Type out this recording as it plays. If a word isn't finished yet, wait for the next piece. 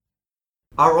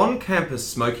Are on-campus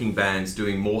smoking bans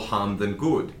doing more harm than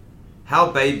good?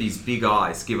 How babies' big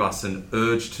eyes give us an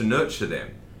urge to nurture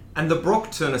them? And the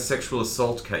Brock Turner sexual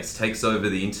assault case takes over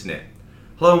the internet.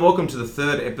 Hello and welcome to the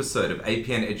third episode of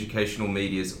APN Educational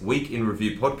Media's Week in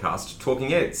Review podcast,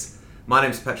 Talking Eds. My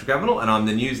name's Patrick Avenel and I'm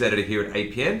the news editor here at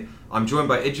APN. I'm joined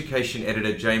by education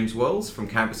editor James Wells from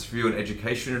Campus Review and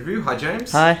Education Review. Hi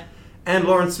James. Hi. And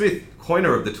Lauren Smith,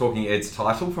 coiner of the Talking Eds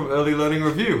title from Early Learning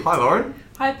Review. Hi Lauren.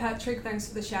 Hi Patrick, thanks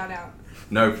for the shout out.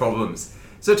 No problems.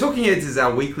 So Talking Eds is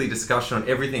our weekly discussion on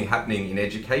everything happening in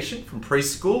education, from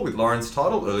preschool with Lauren's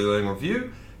title, Early Learning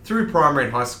Review, through primary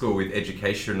and high school with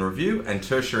Education Review, and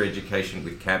tertiary education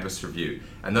with Campus Review.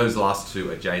 And those last two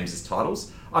are James's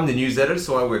titles. I'm the news editor,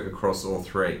 so I work across all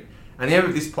three. And the aim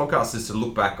of this podcast is to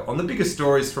look back on the biggest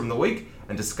stories from the week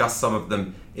and discuss some of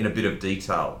them in a bit of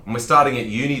detail. And we're starting at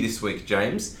uni this week,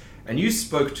 James, and you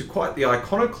spoke to quite the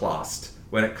iconoclast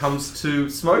when it comes to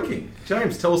smoking.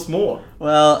 James, tell us more.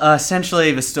 Well,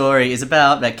 essentially the story is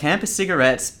about that campus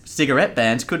cigarette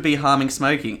bans could be harming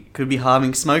smokers.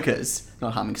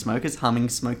 Not harming smokers, harming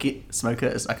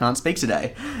smokers. I can't speak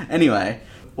today. Anyway,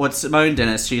 what's Simone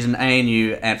Dennis? She's an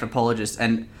ANU anthropologist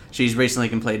and she's recently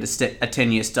completed a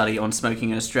 10-year study on smoking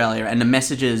in Australia and the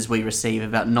messages we receive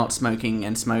about not smoking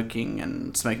and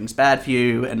smoking's bad for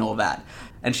you and all that.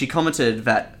 And she commented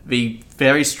that the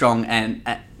very strong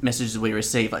messages we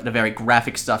receive, like the very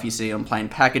graphic stuff you see on plain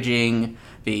packaging,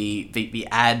 the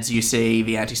ads you see,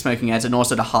 the anti-smoking ads, and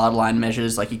also the hardline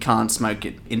measures, like you can't smoke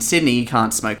it in Sydney, you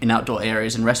can't smoke in outdoor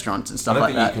areas and restaurants and stuff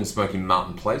like that. I don't think you can smoke in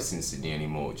Mountain Place in Sydney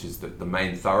anymore, which is the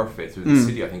main thoroughfare through the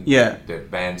city. I think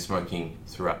they've banned smoking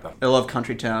throughout that. A lot of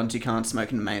country towns, you can't smoke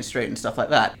in the main street and stuff like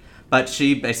that. But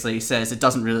she basically says it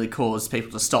doesn't really cause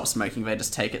people to stop smoking, they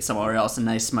just take it somewhere else and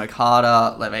they smoke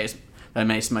harder, they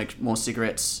may smoke more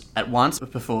cigarettes at once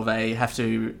before they have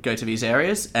to go to these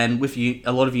areas. And with a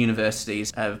lot of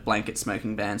universities have blanket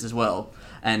smoking bans as well.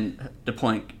 And the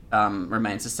point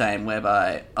remains the same,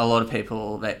 whereby a lot of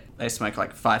people, they smoke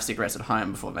like 5 cigarettes at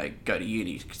home before they go to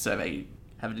uni, so they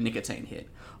have a nicotine hit.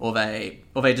 Or they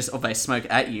smoke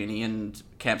at uni, and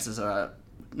campuses are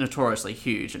notoriously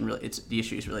huge, and really, the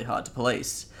issue is really hard to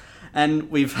police. And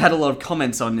we've had a lot of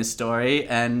comments on this story,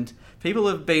 and people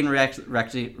have been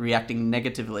reacting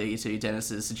negatively to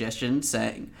Dennis's suggestion,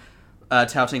 saying,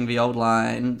 touting the old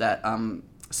line that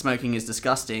smoking is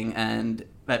disgusting, and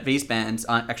that these bans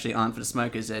aren't for the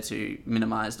smokers. They're to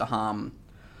minimise the harm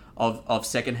of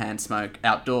secondhand smoke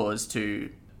outdoors to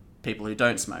people who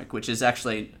don't smoke, which is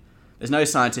actually, there's no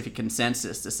scientific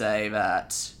consensus to say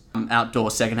that outdoor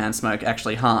secondhand smoke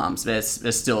actually harms.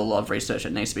 There's still a lot of research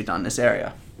that needs to be done in this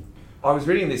area. I was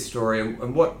reading this story,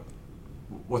 and what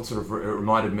sort of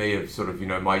reminded me of sort of,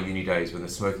 my uni days when the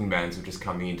smoking bans were just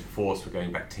coming into force. We're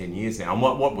going back 10 years now. And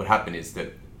what would happen is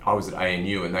that I was at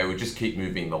ANU and they would just keep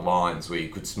moving the lines where you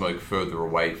could smoke further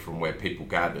away from where people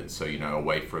gathered. So,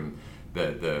 away from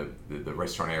the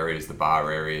restaurant areas, the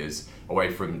bar areas,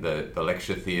 away from the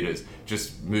lecture theatres,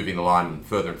 just moving the line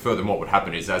further and further. And what would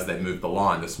happen is as they moved the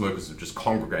line, the smokers would just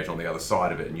congregate on the other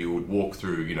side of it, and you would walk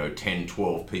through, 10,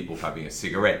 12 people having a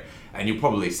cigarette. And you'll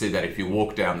probably see that if you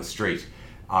walk down the street,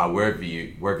 wherever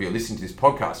you're listening to this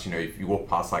podcast, if you walk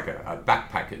past like a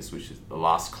backpackers, which is the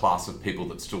last class of people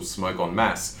that still smoke en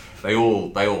masse, they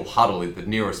all huddle at the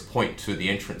nearest point to the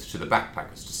entrance to the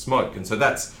backpackers to smoke. And so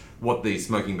that's what these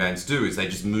smoking bans do, is they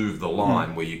just move the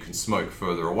line where you can smoke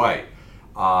further away.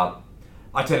 I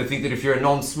tend to think that if you're a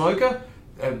non-smoker,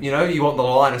 you want the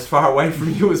line as far away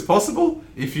from you as possible.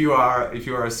 If you are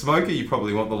a smoker, you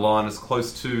probably want the line as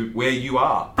close to where you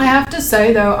are. I have to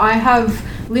say though, I have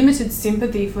limited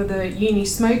sympathy for the uni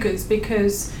smokers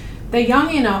because they're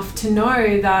young enough to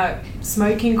know that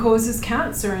smoking causes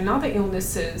cancer and other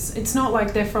illnesses. It's not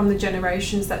like they're from the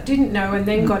generations that didn't know and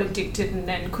then got addicted and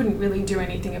then couldn't really do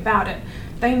anything about it.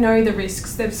 They know the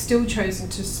risks, they've still chosen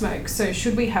to smoke, so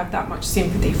should we have that much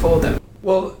sympathy for them?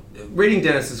 Well, reading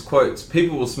Dennis's quotes,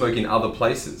 people will smoke in other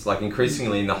places, like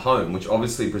increasingly in the home, which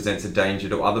obviously presents a danger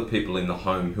to other people in the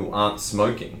home who aren't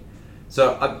smoking.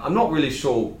 So I'm not really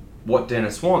sure what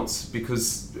Dennis wants,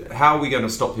 because how are we going to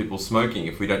stop people smoking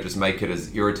if we don't just make it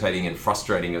as irritating and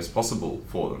frustrating as possible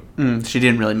for them? She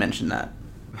didn't really mention that.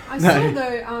 I saw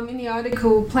though in the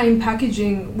article plain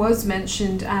packaging was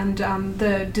mentioned, and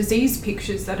the disease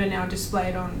pictures that are now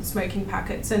displayed on smoking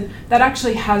packets, and that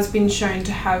actually has been shown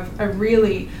to have a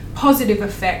really positive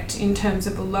effect in terms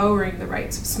of lowering the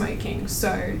rates of smoking,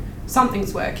 so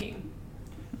something's working.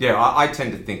 Yeah, I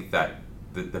tend to think that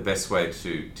the best way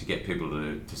to get people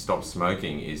to stop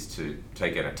smoking is to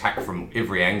take an attack from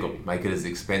every angle, make it as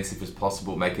expensive as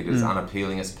possible, make it as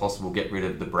unappealing as possible, get rid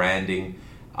of the branding,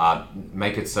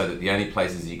 make it so that the only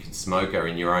places you can smoke are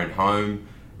in your own home,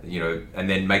 and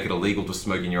then make it illegal to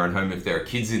smoke in your own home if there are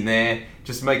kids in there.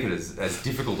 Just make it as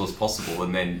difficult as possible,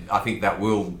 and then I think that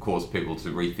will cause people to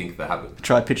rethink the habit.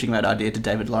 Try pitching that idea to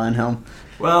David Lionhelm.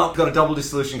 Well, I've got a double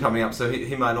dissolution coming up, so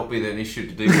he might not be an issue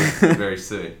to deal with very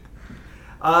soon.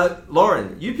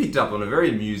 Lauren, you picked up on a very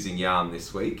amusing yarn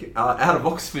this week, out of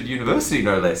Oxford University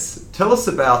no less. Tell us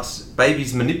about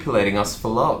babies manipulating us for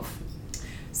love.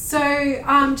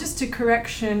 So, just a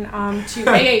correction to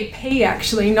AAP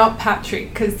actually, not Patrick,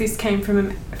 because this came from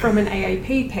an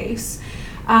AAP piece.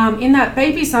 In that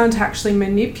babies aren't actually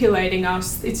manipulating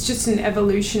us, it's just an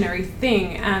evolutionary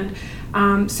thing.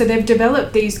 And so they've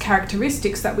developed these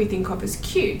characteristics that we think of as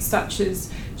cute, such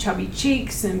as chubby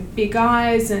cheeks and big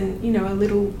eyes and, a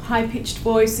little high-pitched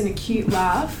voice and a cute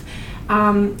laugh.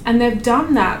 And they've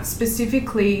done that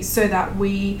specifically so that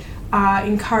we are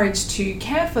encouraged to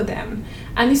care for them.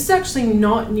 And this is actually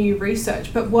not new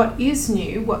research, but what is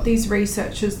new, what these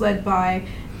researchers led by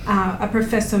a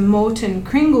Professor Morten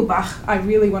Kringelbach, I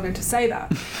really wanted to say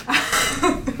that,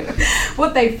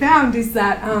 what they found is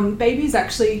that babies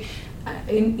actually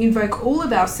invoke all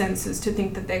of our senses to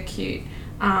think that they're cute.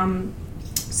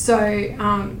 So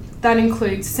that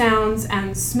includes sounds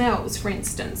and smells, for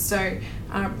instance. So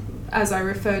as I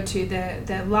referred to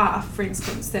their laugh, for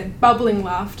instance, their bubbling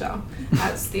laughter,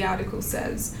 as the article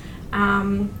says.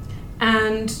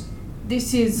 And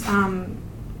this is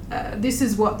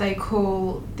what they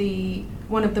call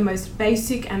one of the most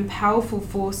basic and powerful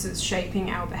forces shaping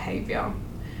our behaviour.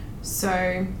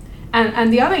 So,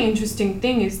 and the other interesting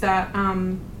thing is that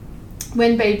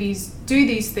when babies do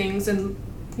these things and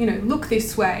look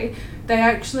this way, they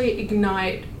actually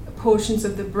ignite portions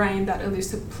of the brain that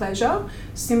elicit pleasure,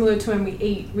 similar to when we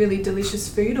eat really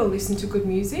delicious food or listen to good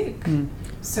music.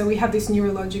 So we have this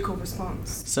neurological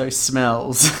response. So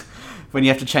smells. When you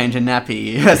have to change a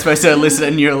nappy, you're supposed to elicit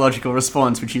a neurological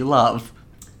response, which you love.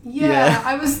 Yeah,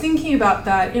 I was thinking about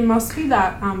that. It must be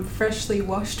that freshly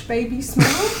washed baby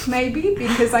smell, maybe,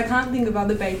 because I can't think of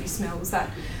other baby smells that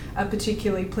are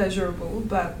particularly pleasurable.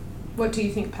 But what do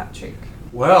you think, Patrick?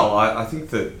 Well, I think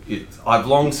that I've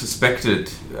long suspected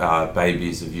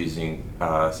babies of using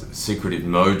secretive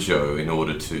mojo in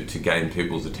order to gain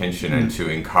people's attention and to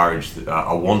encourage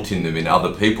a want in them in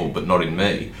other people, but not in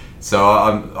me. So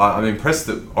I'm impressed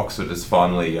that Oxford has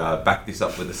finally backed this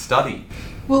up with a study.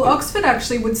 Well, Oxford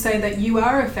actually would say that you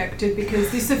are affected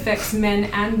because this affects men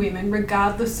and women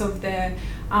regardless of their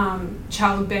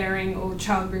childbearing or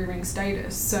child-rearing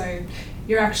status. So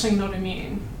you're actually not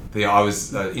immune. I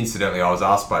was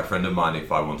asked by a friend of mine if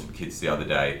I wanted kids the other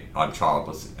day. I'm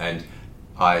childless, and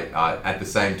I at the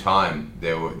same time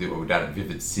they were down at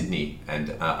Vivid Sydney, and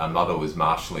a mother was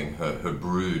marshalling her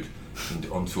brood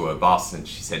onto a bus, and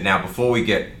she said, "Now before we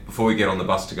get on the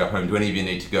bus to go home, do any of you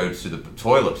need to go to the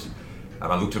toilet?"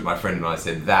 And I looked at my friend and I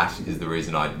said, "That is the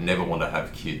reason I never want to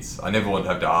have kids. I never want to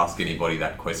have to ask anybody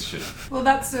that question." Well,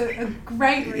 that's a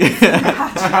great reason,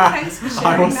 Patrick. Thanks for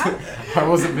sharing that. I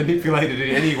wasn't manipulated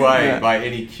in any way by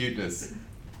any cuteness.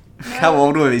 How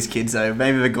old were these kids though?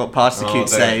 Maybe they got past the cute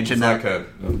stage and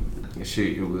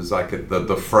it was like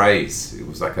the phrase. It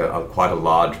was like quite a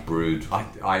large brood.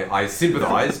 I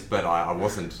sympathised, but I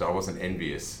wasn't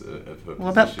envious of her position. What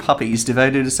about puppies? Do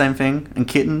they do the same thing? And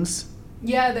kittens?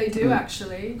 Yeah, they do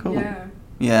actually. Cool. Yeah.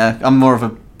 Yeah, I'm more of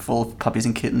a full of puppies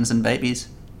and kittens and babies.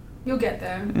 You'll get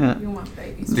there. Yeah. You'll want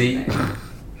babies. The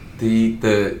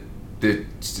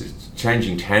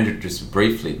changing tangent just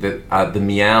briefly. The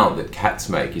meow that cats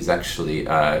make is actually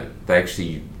they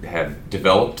actually have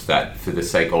developed that for the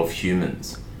sake of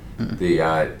humans.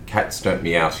 The cats don't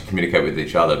meow to communicate with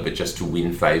each other, but just to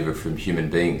win favour from human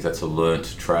beings. That's a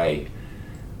learnt trait.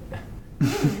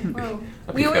 Well,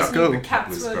 we always knew the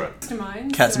cats were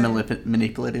masterminds. Cats are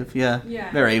manipulative, yeah.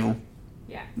 Very evil.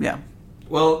 Yeah.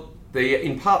 Well,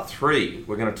 in part 3,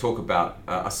 we're going to talk about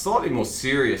a slightly more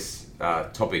serious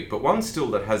topic, but one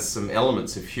still that has some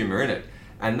elements of humour in it,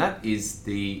 and that is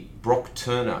the Brock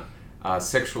Turner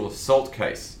sexual assault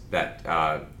case that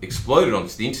exploded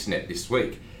onto the internet this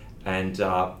week. And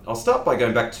I'll start by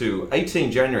going back to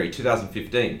 18 January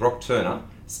 2015. Brock Turner,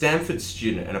 Stanford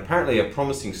student and apparently a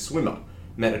promising swimmer,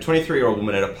 met a 23-year-old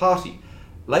woman at a party.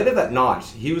 Later that night,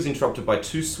 he was interrupted by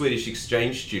 2 Swedish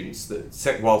exchange students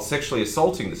while sexually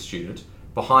assaulting the student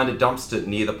behind a dumpster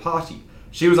near the party.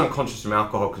 She was unconscious from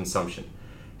alcohol consumption.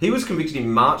 He was convicted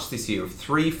in March this year of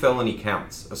 3 felony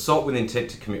counts: assault with intent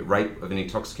to commit rape of an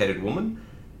intoxicated woman,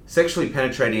 sexually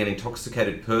penetrating an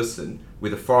intoxicated person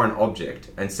with a foreign object,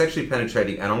 and sexually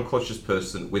penetrating an unconscious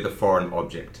person with a foreign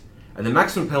object. And the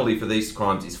maximum penalty for these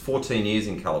crimes is 14 years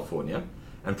in California,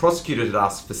 and prosecutors had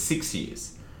asked for 6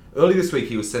 years. Early this week,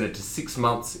 he was sentenced to 6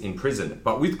 months in prison,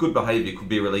 but with good behaviour could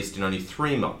be released in only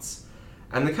 3 months.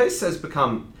 And the case has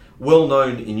become well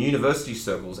known in university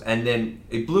circles, and then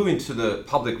it blew into the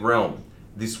public realm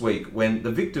this week when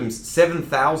the victim's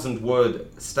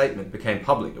 7,000-word statement became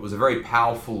public. It was a very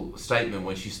powerful statement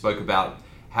when she spoke about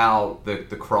how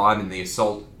the crime and the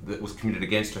assault that was committed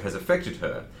against her has affected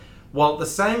her. While at the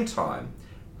same time,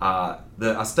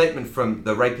 a statement from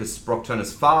the rapist Brock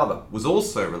Turner's father was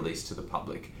also released to the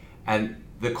public. And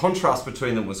the contrast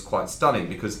between them was quite stunning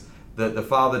because the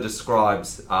father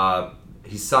describes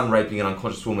his son raping an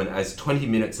unconscious woman as 20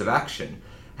 minutes of action.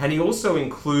 And he also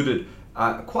included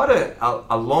quite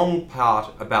a long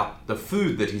part about the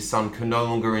food that his son can no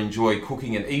longer enjoy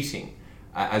cooking and eating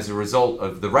as a result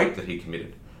of the rape that he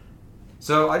committed.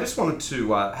 So I just wanted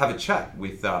to have a chat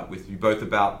with you both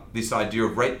about this idea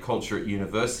of rape culture at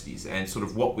universities and sort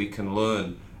of what we can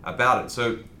learn about it.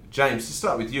 So James, to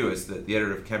start with you as the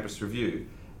editor of Campus Review,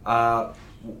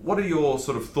 what are your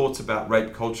sort of thoughts about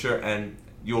rape culture and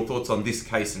your thoughts on this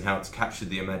case and how it's captured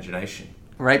the imagination?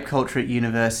 Rape culture at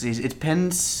universities, it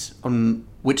depends on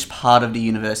which part of the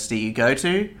university you go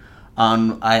to.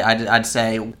 I'd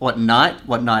say what night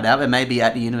out. It may be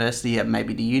at the university, it may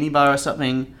be the uni bar or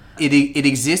something. It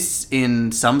exists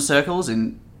in some circles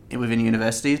within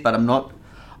universities, but I'm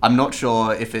not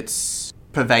sure if it's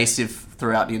pervasive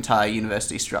throughout the entire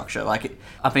university structure.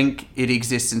 I think it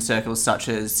exists in circles such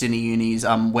as Sydney Uni's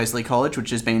Wesley College,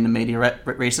 which has been in the media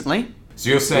recently. So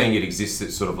you're saying it exists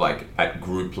at sort of like at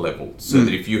group level, so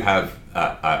that if you have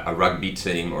a rugby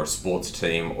team or a sports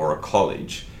team or a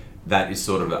college, that is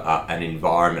sort of an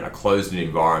environment, a closed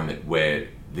environment where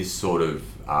this sort of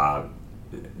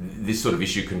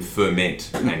issue can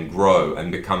ferment and grow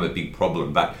and become a big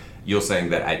problem. But you're saying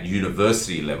that at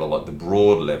university level, at the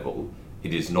broad level,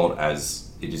 it is not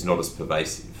as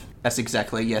pervasive. That's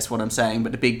exactly, yes, what I'm saying.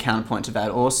 But the big counterpoint to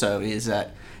that also is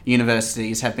that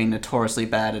universities have been notoriously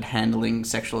bad at handling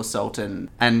sexual assault and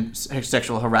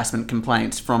sexual harassment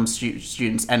complaints from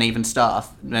students and even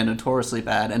staff. They're notoriously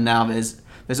bad. And now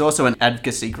there's also an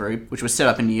advocacy group which was set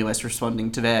up in the US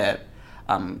responding to their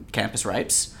campus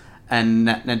rapes. And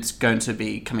that's going to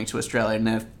be coming to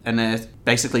Australia, and they're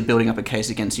basically building up a case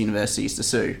against universities to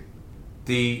sue.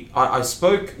 I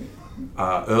spoke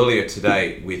earlier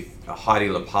today with Heidi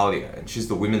LaPaglia, and she's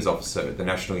the women's officer at the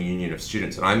National Union of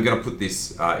Students. And I'm going to put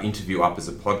this interview up as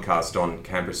a podcast on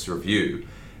Campus Review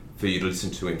for you to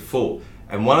listen to in full.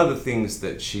 And one of the things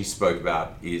that she spoke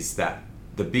about is that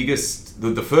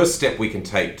the first step we can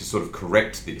take to sort of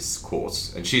correct this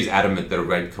course, and she's adamant that a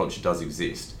rape culture does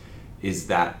exist, is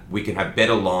that we can have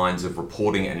better lines of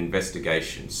reporting and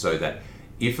investigation so that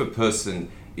if a person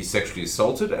is sexually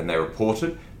assaulted and they report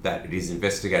it, that it is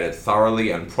investigated thoroughly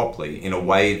and properly in a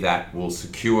way that will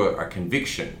secure a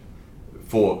conviction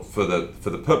for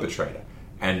the perpetrator.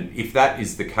 And if that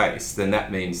is the case, then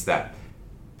that means that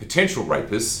potential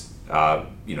rapists, by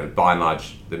and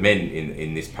large the men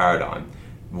in this paradigm,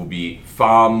 will be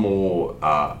far more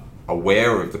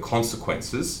aware of the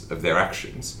consequences of their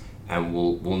actions and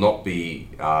will not be,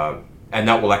 and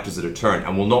that will act as a deterrent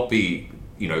and will not be,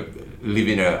 live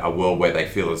in a world where they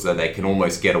feel as though they can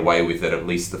almost get away with it at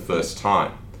least the first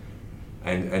time.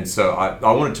 And so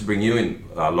I wanted to bring you in,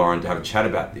 Lauren, to have a chat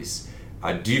about this.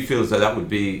 Do you feel as though that would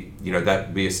be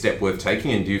a step worth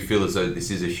taking, and do you feel as though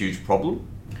this is a huge problem?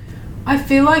 I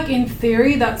feel like in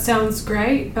theory that sounds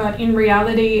great, but in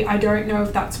reality I don't know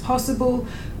if that's possible.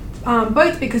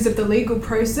 Both because of the legal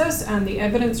process and the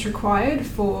evidence required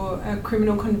for a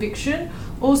criminal conviction,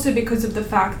 also because of the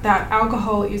fact that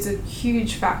alcohol is a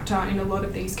huge factor in a lot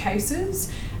of these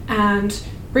cases, and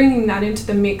bringing that into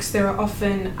the mix, there's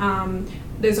often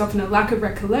a lack of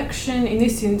recollection. In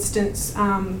this instance,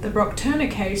 the Brock Turner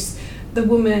case,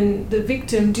 the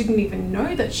victim didn't even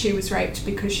know that she was raped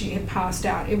because she had passed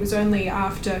out. It was only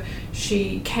after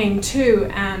she came to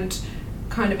and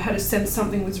kind of had a sense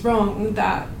something was wrong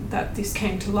that this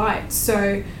came to light.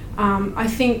 So I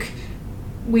think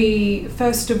we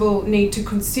first of all need to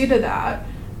consider that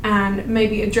and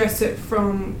maybe address it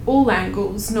from all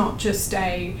angles, not just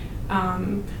a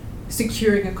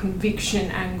securing a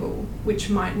conviction angle, which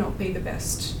might not be the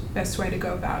best way to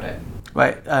go about it.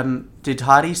 Wait, did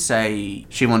Heidi say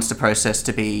she wants the process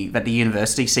to be that the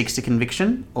university seeks a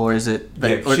conviction, or is it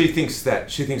that... Yeah, she thinks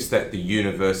that the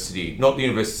university, not the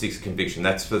university seeks a conviction,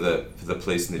 that's for the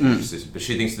police and the judicial system, but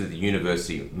she thinks that the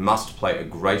university must play a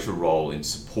greater role in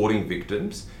supporting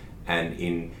victims and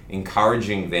in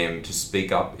encouraging them to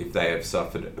speak up if they have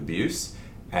suffered abuse,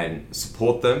 and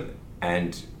support them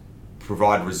and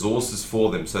provide resources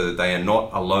for them so that they are not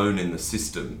alone in the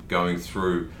system going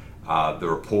through the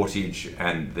reportage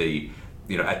and the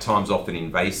at times often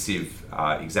invasive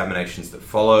examinations that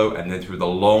follow, and then through the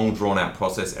long drawn out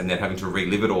process, and then having to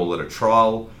relive it all at a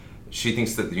trial. She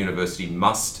thinks that the university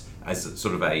must, as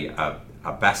sort of a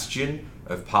bastion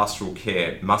of pastoral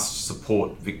care, must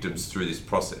support victims through this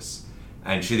process.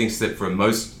 And she thinks that for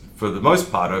the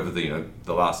most part, over the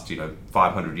last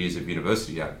 500 years of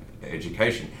university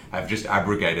education, have just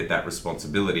abrogated that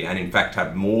responsibility, and in fact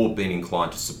have more been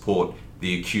inclined to support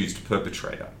the accused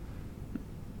perpetrator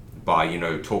by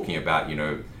talking about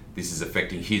this is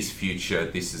affecting his future,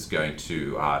 this is going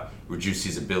to reduce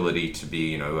his ability to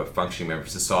be a functioning member of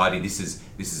society, this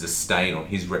is a stain on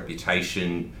his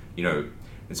reputation, and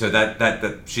so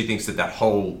that she thinks that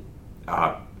whole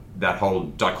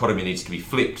dichotomy needs to be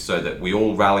flipped, so that we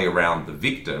all rally around the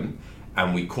victim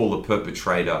and we call the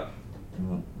perpetrator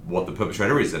what the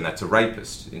perpetrator is, and that's a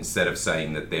rapist, instead of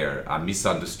saying that they're a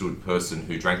misunderstood person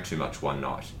who drank too much one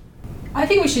night. I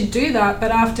think we should do that,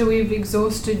 but after we've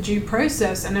exhausted due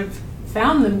process and have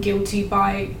found them guilty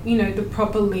by, the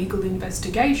proper legal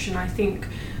investigation. I think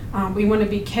we want to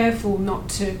be careful not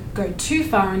to go too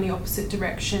far in the opposite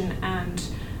direction and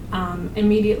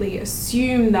immediately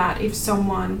assume that if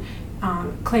someone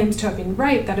claims to have been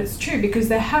raped, that it's true, because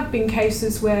there have been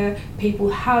cases where people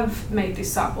have made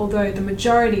this up, although the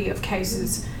majority of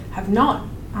cases have not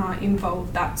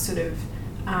involved that sort of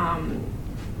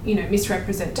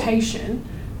misrepresentation.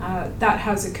 That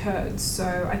has occurred,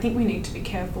 so I think we need to be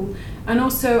careful. And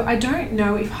also, I don't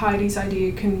know if Heidi's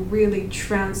idea can really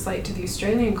translate to the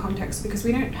Australian context, because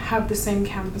we don't have the same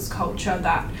campus culture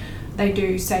that they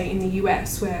do, say, in the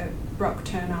US, where Brock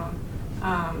Turner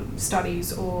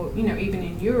studies, or even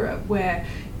in Europe, where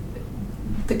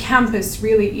the campus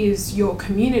really is your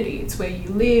community. It's where you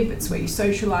live, it's where you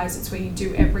socialise, it's where you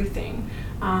do everything.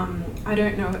 I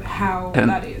don't know how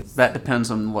that is. That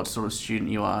depends on what sort of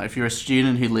student you are. If you're a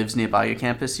student who lives nearby your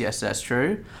campus, yes, that's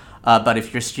true. But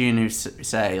if you're a student who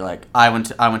say, like, I went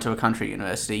to a country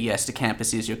university, yes, the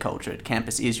campus is your culture, the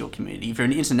campus is your community. If you're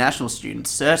an international student,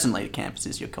 certainly the campus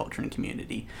is your culture and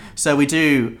community. So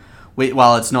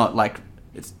while it's not like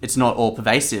it's not all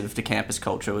pervasive, the campus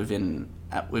culture within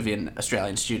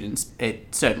Australian students,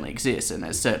 it certainly exists, and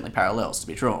there's certainly parallels to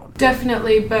be drawn.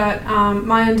 Definitely, but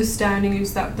my understanding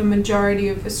is that the majority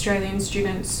of Australian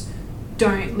students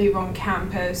don't live on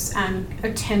campus and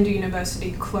attend a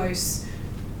university close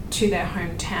to their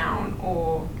hometown,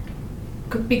 or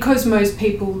because most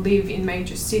people live in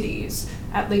major cities,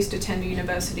 at least attend a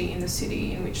university in the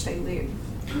city in which they live.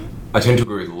 I tend to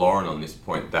agree with Lauren on this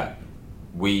point, that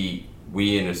we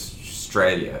in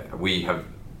Australia, we have,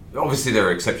 obviously there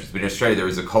are exceptions, but in Australia there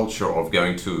is a culture of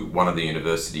going to one of the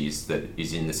universities that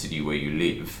is in the city where you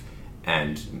live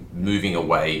and moving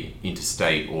away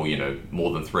interstate, or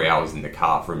more than 3 hours in the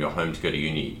car from your home to go to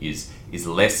uni is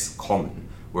less common.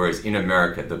 Whereas in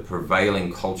America, the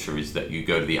prevailing culture is that you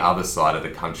go to the other side of the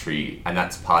country, and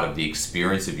that's part of the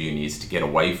experience of uni, is to get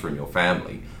away from your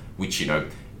family, which,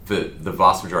 for the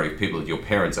vast majority of people, your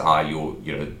parents are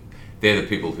they're the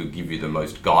people who give you the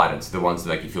most guidance, the ones that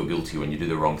make you feel guilty when you do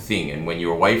the wrong thing. And when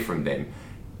you're away from them,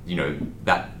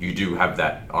 that you do have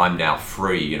that, I'm now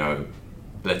free,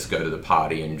 let's go to the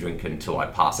party and drink until I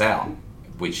pass out,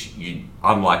 which you're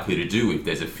unlikely to do if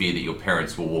there's a fear that your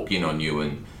parents will walk in on you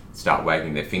and start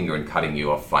wagging their finger and cutting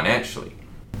you off financially.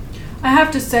 I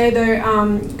have to say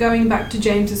though, going back to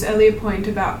James's earlier point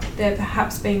about there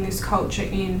perhaps being this culture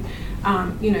in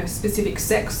specific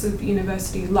sects of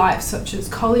university life, such as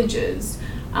colleges,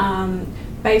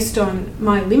 based on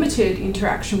my limited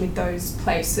interaction with those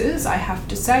places, I have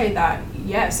to say that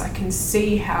yes, I can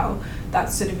see how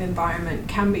that sort of environment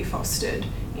can be fostered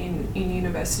in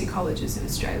university colleges in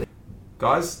Australia.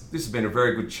 Guys, this has been a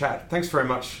very good chat. Thanks very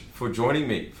much for joining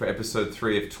me for episode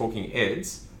 3 of Talking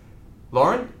Eds.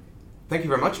 Lauren, thank you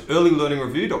very much.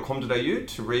 earlylearningreview.com.au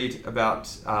to read about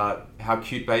how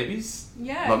cute babies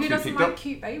who doesn't like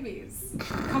cute babies?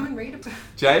 Come and read about it.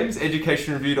 James,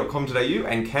 educationreview.com.au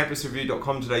and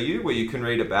campusreview.com.au, where you can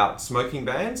read about smoking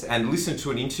bans and listen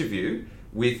to an interview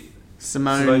with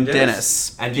Simone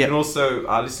Dennis. And you can also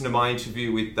listen to my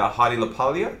interview with Heidi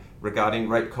LaPaglia regarding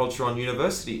rape culture on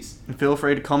universities. And feel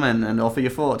free to comment and offer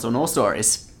your thoughts on all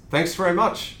stories. Thanks very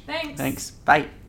much. Thanks. Thanks. Bye.